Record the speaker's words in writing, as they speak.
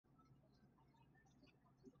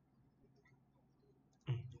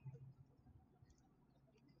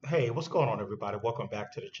Hey, what's going on, everybody? Welcome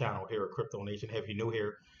back to the channel here at Crypto Nation. If you're new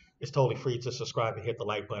here, it's totally free to subscribe and hit the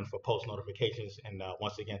like button for post notifications. And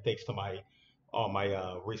once again, thanks to my all my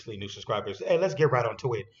recently new subscribers. Hey, let's get right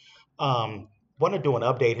onto it. Want to do an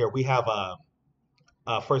update here. We have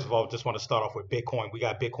first of all, just want to start off with Bitcoin. We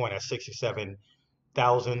got Bitcoin at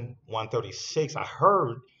 67,136. I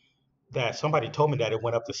heard that somebody told me that it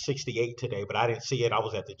went up to 68 today, but I didn't see it. I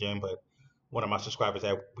was at the gym, but one of my subscribers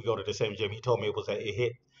that we go to the same gym, he told me it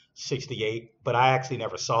hit 68, but I actually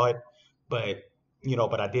never saw it. But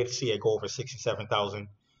but I did see it go over 67,000,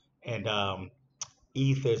 and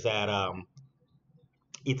ETH is at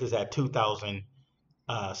ETH is at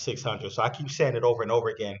 2,600. So I keep saying it over and over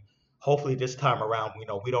again. Hopefully this time around,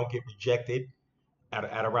 we don't get rejected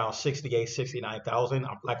at around 68, 69,000.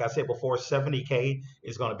 Like I said before, 70K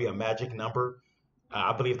is going to be a magic number.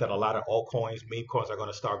 I believe that a lot of altcoins, meme coins are going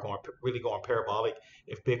to start really going parabolic.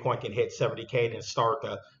 If Bitcoin can hit 70K, then start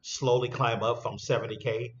to slowly climb up from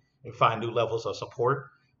 70K and find new levels of support.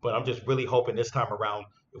 But I'm just really hoping this time around,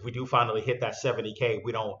 if we do finally hit that 70K,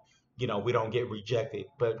 we don't get rejected.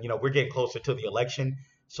 But we're getting closer to the election,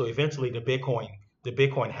 so eventually the Bitcoin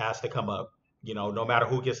has to come up. No matter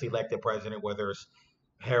who gets elected president, whether it's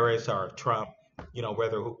Harris or Trump,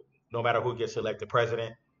 whether no matter who gets elected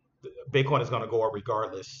president, Bitcoin is going to go up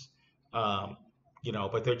regardless. Um,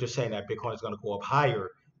 but they're just saying that Bitcoin is going to go up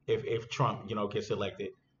higher if Trump, gets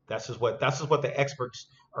elected. That's just what the experts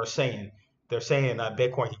are saying. They're saying that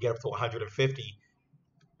Bitcoin can get up to 150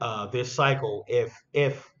 this cycle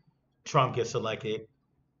if Trump gets elected,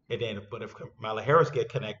 and then but if Kamala Harris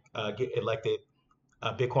get elected,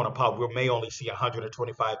 Bitcoin will pop. We may only see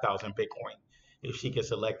 125,000 Bitcoin if she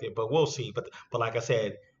gets elected, but we'll see. But like I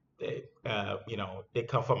said, it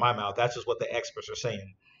come from my mouth. That's just what the experts are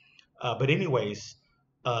saying. But anyways,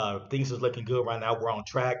 things is looking good right now. We're on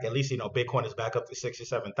track. At least Bitcoin is back up to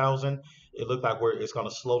 67,000. It looked like it's going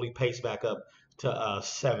to slowly pace back up to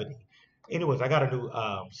 70. Anyways, I got a new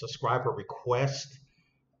subscriber request.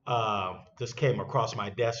 This came across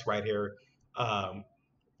my desk right here um,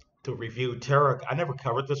 to review Terra. I never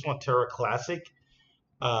covered this one, Terra Classic.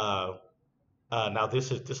 Uh, now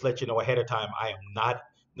this is just let you know ahead of time. I am not.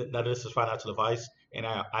 None of this is financial advice, and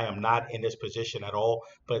I am not in this position at all.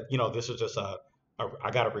 But this is just I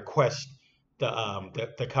got a request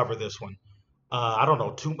to cover this one. I don't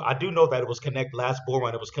know. I do know that it was connected last bull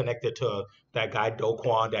run. It was connected to that guy Do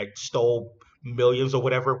Kwon that stole millions or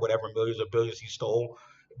whatever millions or billions he stole,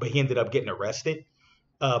 but he ended up getting arrested.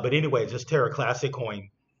 But anyway, just Terra Classic coin.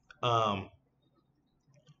 Um,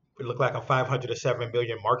 it looked like a 507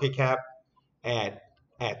 million market cap at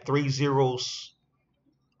three zeros.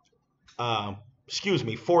 Excuse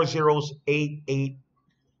me, four zeros,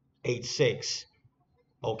 8886.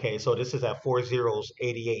 Okay, so this is at four zeros,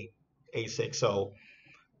 8886. So,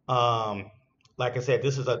 um, like I said,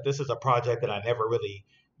 this is a project that I never really,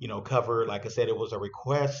 covered. Like I said, it was a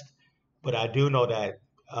request, but I do know that.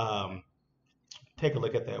 Um, Take a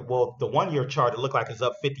look at that. Well, the 1 year chart, it looked like it's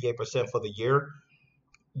up 58% for the year.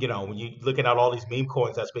 When you looking at all these meme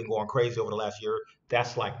coins that's been going crazy over the last year,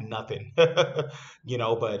 that's like nothing. But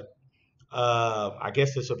I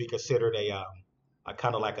guess this would be considered a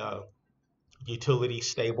kind of like a utility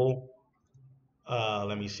stable.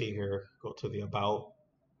 Let me see here. Go to the about.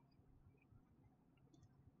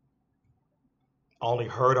 Only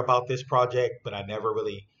heard about this project, but I never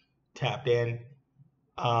really tapped in.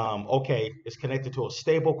 Okay, it's connected to a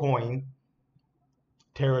stable coin.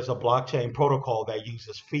 Terra is a blockchain protocol that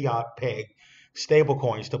uses fiat peg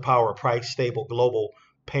stablecoins to power price stable global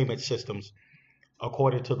payment systems.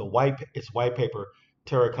 According to its white paper,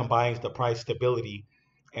 Terra combines the price stability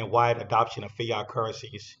and wide adoption of fiat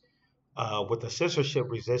currencies with the censorship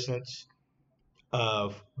resistance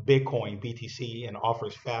of Bitcoin (BTC) and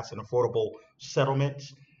offers fast and affordable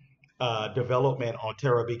settlements. Development on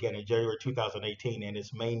Terra began in January 2018 and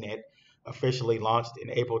its mainnet officially launched in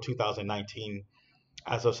April 2019.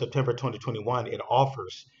 As of September 2021, it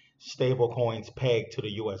offers stablecoins pegged to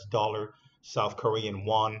the US dollar, South Korean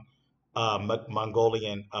won,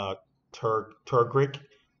 Mongolian Turgric,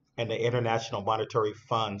 and the International Monetary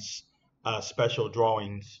Fund's special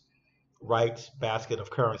drawings rights basket of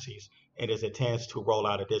currencies, and it intends to roll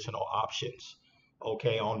out additional options.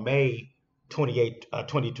 Okay, on May 28,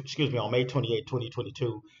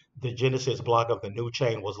 2022, the Genesis block of the new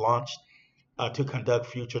chain was launched to conduct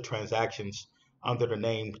future transactions under the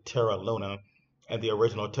name Terra Luna, and the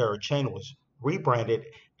original Terra chain was rebranded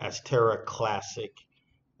as Terra Classic.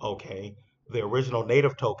 Okay, the original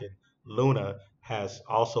native token, Luna, has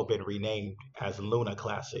also been renamed as Luna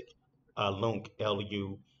Classic, LUNC,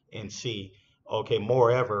 LUNC, Okay,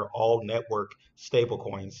 moreover, all network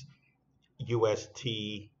stablecoins,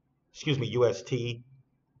 UST, excuse me, UST,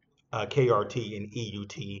 KRT, and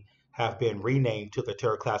EUT have been renamed to the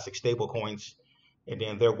Terra Classic stablecoins, and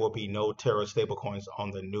then there will be no Terra stablecoins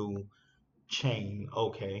on the new chain.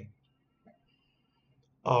 Okay.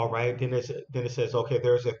 All right. Then it says, okay,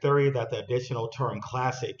 there's a theory that the additional term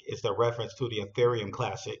classic is the reference to the Ethereum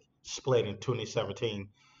Classic split in 2017,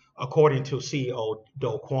 according to CEO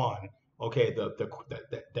Do Kwon. Okay,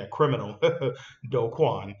 that criminal Do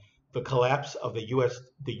Kwon. The collapse of the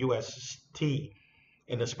UST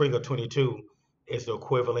in the spring of 22 is the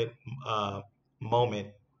equivalent moment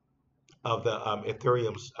of the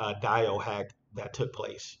Ethereum's DIO hack that took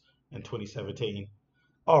place in 2017.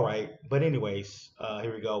 All right, but anyways,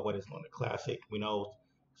 here we go. What is one the classic? We know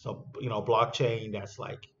so blockchain that's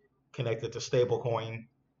like connected to stablecoin.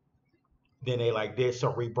 Then they like did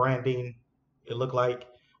some rebranding. It looked like,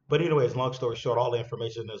 but anyways, long story short, all the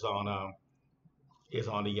information is on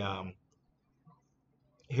the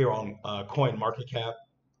here on Coin Market Cap.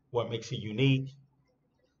 What makes it unique?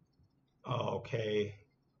 Okay,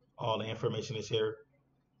 all the information is here.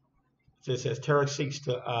 So it says Terra seeks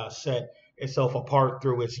to set itself apart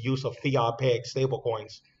through its use of fiat peg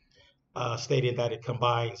stablecoins, stating that it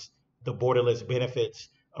combines the borderless benefits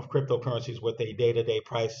of cryptocurrencies with a day-to-day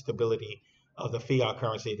price stability of the fiat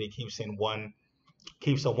currency that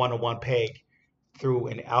keeps a one-to-one peg through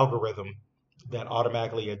an algorithm that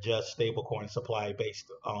automatically adjusts stablecoin supply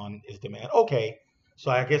based on its demand. Okay,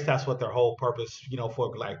 so I guess that's what their whole purpose,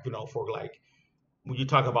 for like when you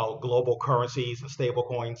talk about global currencies and stable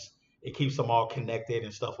coins, it keeps them all connected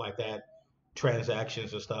and stuff like that,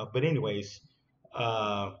 transactions and stuff. But anyways,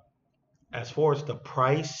 uh, as far as the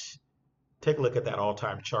price, take a look at that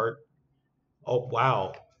all-time chart. Oh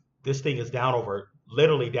wow, this thing is down over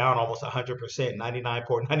literally down almost 100%,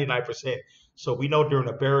 99.99%. So we know during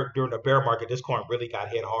the bear market, this coin really got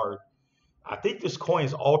hit hard. I think this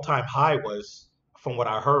coin's all-time high was, from what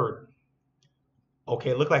I heard,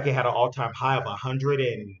 okay, it looked like it had an all-time high of 100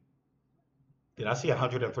 and did I see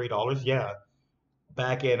 $103? Yeah,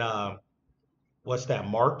 back in what's that,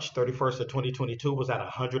 March 31st of 2022 was at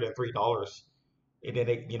 $103. And then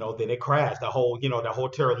it crashed. The whole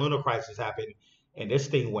Terra Luna crisis happened, and this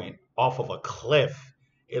thing went off of a cliff.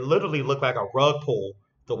 It literally looked like a rug pull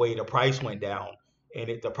the way the price went down, and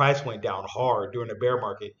the price went down hard during the bear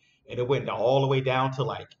market, and it went all the way down to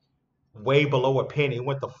like way below a penny. It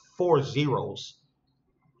went to four zeros.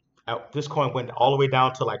 This coin went all the way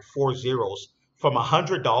down to like four zeros from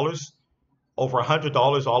 $100, over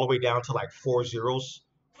 $100, all the way down to like four zeros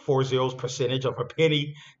percentage of a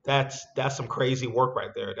penny. That's some crazy work right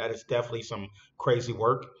there. That is definitely some crazy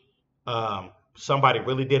work. Somebody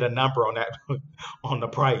really did a number on that on the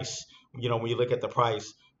price. When you look at the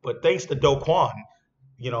price, but thanks to Do Kwon,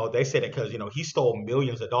 they said it because he stole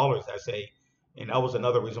millions of dollars. I say, and that was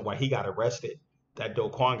another reason why he got arrested. That Do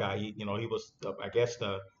Kwon guy, he was, I guess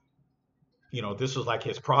this was like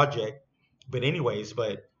his project. But anyways,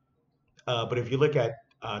 but if you look at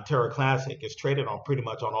Terra Classic, it's traded on pretty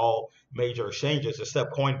much on all major exchanges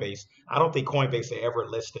except Coinbase. I don't think Coinbase will ever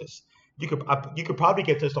list this. You could probably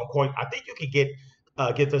get this on Coin. I think you could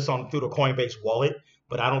get this on through the Coinbase wallet,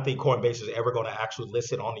 but I don't think Coinbase is ever going to actually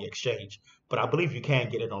list it on the exchange. But I believe you can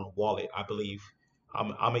get it on the wallet. I believe. I'm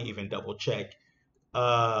gonna even double check.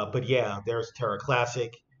 But yeah, there's Terra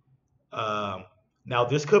Classic. Um, Now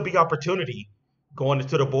this could be opportunity going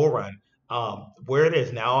into the bull run. Where it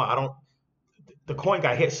is now, I don't. The coin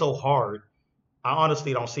got hit so hard. I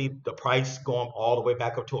honestly don't see the price going all the way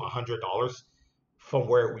back up to $100 from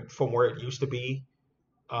where it used to be.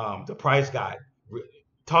 The price got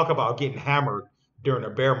talk about getting hammered during the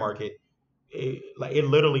bear market. It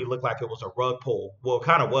literally looked like it was a rug pull. Well, it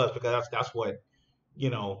kind of was because that's what you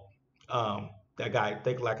know. That guy,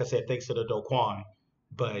 like I said, thanks to the Do Kwon,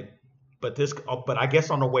 but but I guess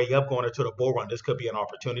on the way up going into the bull run, this could be an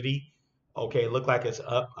opportunity. Okay, it looked like it's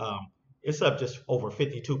up. It's up just over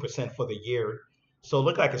 52% for the year. So it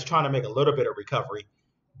looked like it's trying to make a little bit of recovery.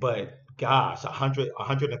 But gosh,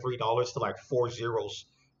 $103 to like four zeros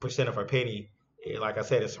percent of a penny. Like I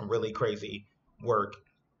said, it's some really crazy work.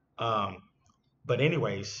 Um, but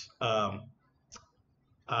anyways, like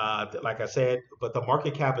I said, but the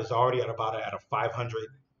market cap is already at a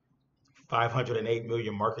 508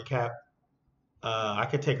 million market cap. I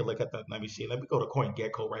could take a look at that. Let me see. Let me go to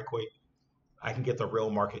CoinGecko right quick. I can get the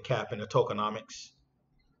real market cap and the tokenomics.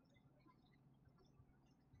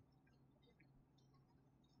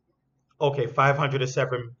 Okay,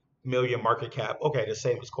 507 million market cap. Okay, the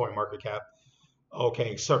same as coin market cap.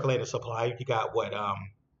 Okay, circulating supply. You got what? Let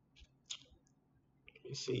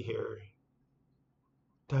me see here.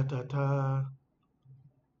 Da da da.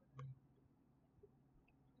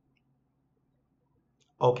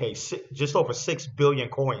 Okay, just over 6 billion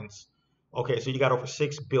coins. Okay, so you got over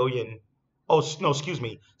 6 billion. Oh no, excuse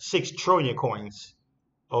me, 6 trillion coins.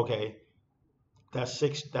 Okay, that's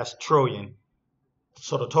six. That's trillion.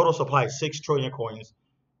 So the total supply is 6 trillion coins.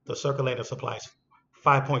 The circulating supply is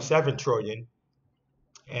 5.7 trillion.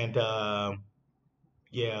 And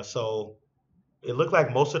yeah, so it looked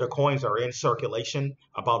like most of the coins are in circulation.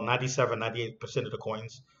 About 97, 98% of the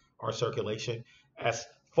coins are in circulation. As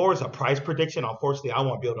far as a price prediction, unfortunately, I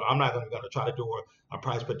won't be able to. I'm not going to try to do a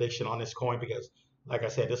price prediction on this coin because, like I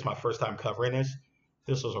said, this is my first time covering this.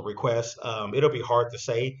 This was a request. It'll be hard to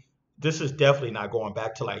say. This is definitely not going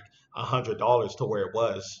back to like $100 to where it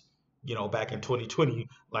was, back in 2020,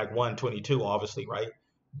 like 122, obviously, right?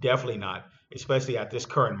 Definitely not, especially at this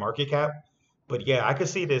current market cap. But yeah, I could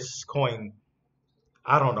see this coin,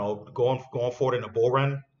 I don't know, going forward in a bull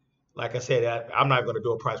run. Like I said, I'm not going to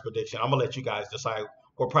do a price prediction. I'm gonna let you guys decide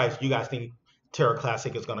what price you guys think Terra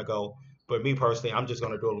Classic is going to go. But me personally, I'm just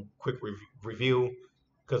going to do a quick review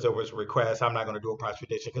because there was a request. I'm not going to do a price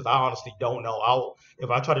prediction because I honestly don't know. If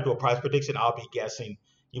I try to do a price prediction, I'll be guessing.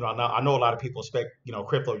 I know a lot of people expect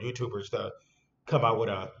crypto YouTubers to come out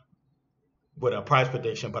with a price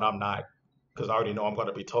prediction, but I'm not because I already know I'm going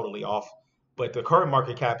to be totally off. But the current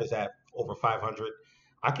market cap is at over 500.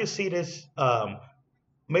 I can see this.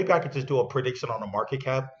 Maybe I could just do a prediction on the market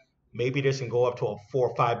cap. Maybe this can go up to a 4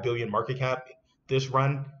 or 5 billion market cap this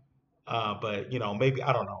run. But maybe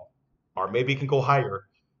I don't know, or maybe it can go higher.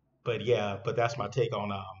 But yeah, but that's my take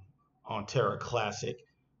on Terra Classic.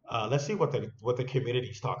 Let's see what the community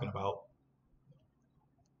is talking about.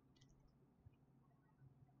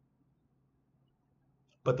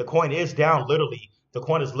 But the coin is down literally. The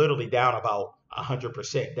coin is literally down about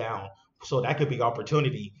 100% down. So that could be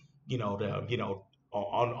opportunity,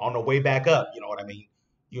 on the way back up. You know what I mean?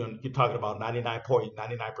 You're talking about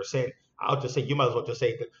 99.99%. I'll just say you might as well just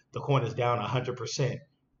say that the coin is down 100%.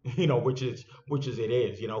 Which is it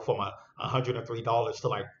is. From $103 to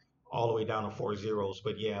like all the way down to four zeros.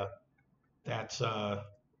 But yeah, that's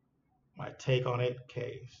my take on it.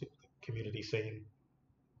 Okay, community saying.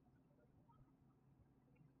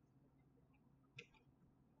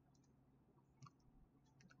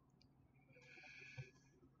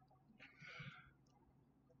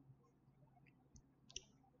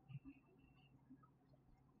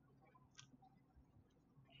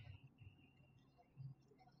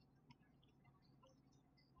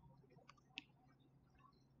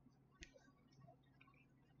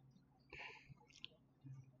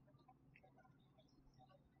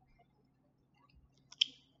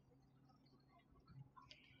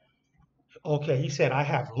 Okay, he said I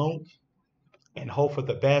have Lunk and hope for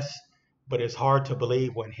the best, but it's hard to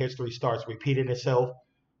believe when history starts repeating itself.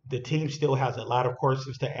 The team still has a lot of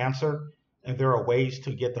questions to answer, and there are ways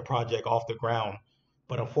to get the project off the ground.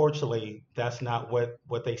 But unfortunately, that's not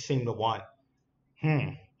what they seem to want.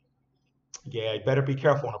 Hmm. Yeah, you better be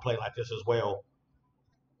careful on a play like this as well,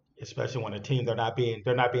 especially when the team they're not being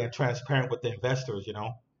transparent with the investors.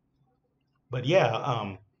 But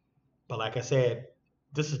yeah, but like I said,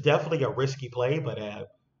 this is definitely a risky play, but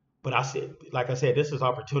like I said, this is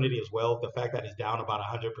opportunity as well. The fact that it's down about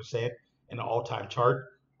 100% in the all-time chart.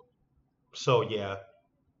 So yeah,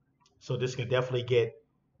 so this can definitely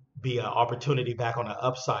be an opportunity back on the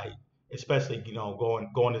upside, especially going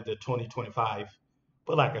into 2025.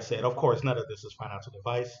 But like I said, of course, none of this is financial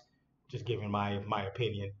advice. Just giving my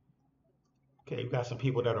opinion. Okay, you got some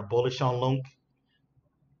people that are bullish on Lunk.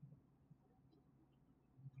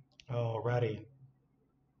 Alrighty,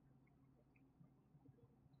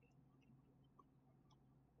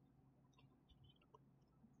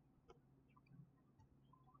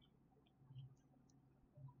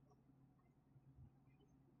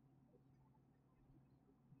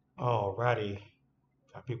 alrighty.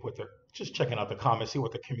 Got people with their just checking out the comments, see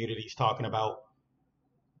what the community's talking about.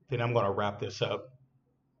 Then I'm gonna wrap this up.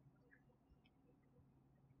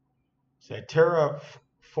 Said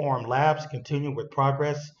Terraform Labs continue with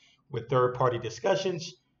progress with third-party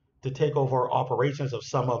discussions to take over operations of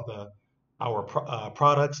some of our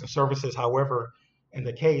products and services. However, in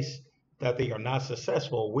the case that they are not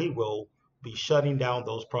successful, we will be shutting down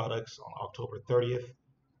those products on October 30th,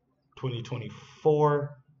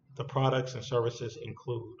 2024. The products and services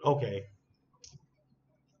include, okay,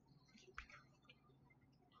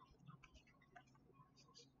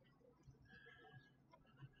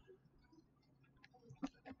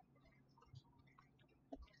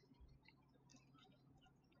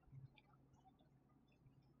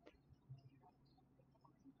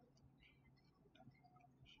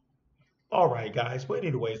 All right, guys. But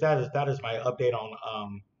anyways, that is my update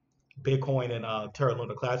on Bitcoin and Terra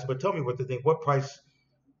Luna Classic. But tell me what to think. What price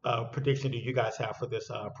prediction do you guys have for this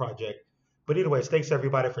project? But anyways, thanks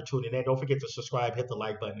everybody for tuning in. Don't forget to subscribe, hit the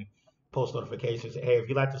like button, post notifications. Hey, if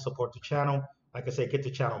you'd like to support the channel, like I said, get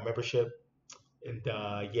the channel membership. And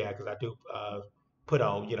yeah, because I do put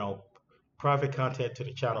out, private content to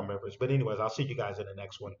the channel members. But anyways, I'll see you guys in the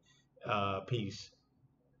next one. Peace.